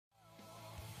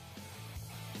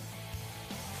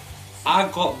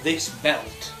I got this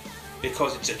belt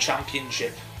because it's a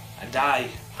championship and I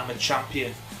am a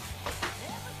champion.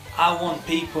 I want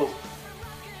people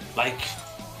like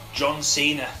John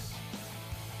Cena,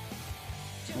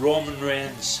 Roman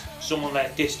Reigns, someone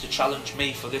like this to challenge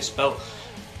me for this belt.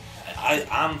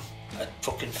 I'm a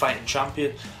fucking fighting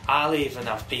champion. I'll even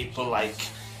have people like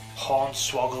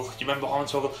Hornswoggle. Do you remember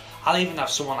Hornswoggle? I'll even have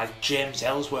someone like James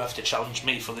Ellsworth to challenge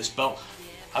me for this belt.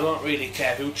 I don't really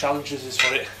care who challenges us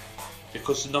for it,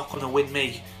 because they're not going to win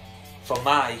me for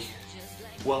my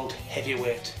World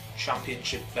Heavyweight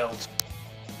Championship belt.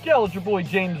 Yo, it's your boy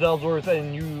James Ellsworth,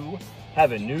 and you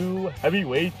have a new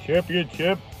Heavyweight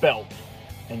Championship belt.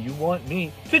 And you want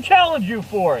me to challenge you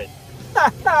for it.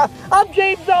 I'm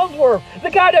James Ellsworth,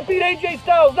 the guy that beat AJ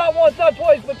Styles not once, not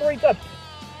twice, but 3 times.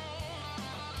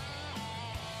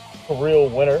 The real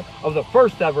winner of the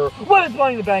first ever Women's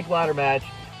Money in the Bank ladder match.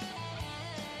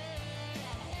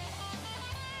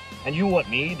 And you want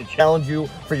me to challenge you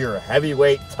for your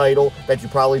heavyweight title that you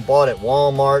probably bought at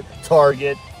Walmart,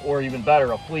 Target, or even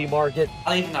better, a flea market.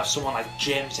 I'll even have someone like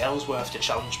James Ellsworth to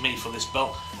challenge me for this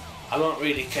belt. I don't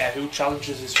really care who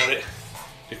challenges us for it,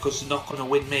 because they're not going to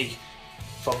win me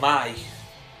for my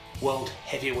World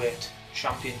Heavyweight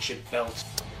Championship belt.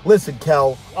 Listen,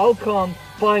 Kel, I'll come,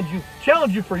 find you,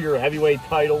 challenge you for your heavyweight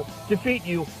title, defeat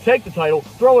you, take the title,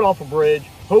 throw it off a bridge,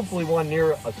 hopefully one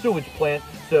near a sewage plant,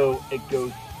 so it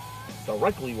goes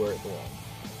directly where it belongs.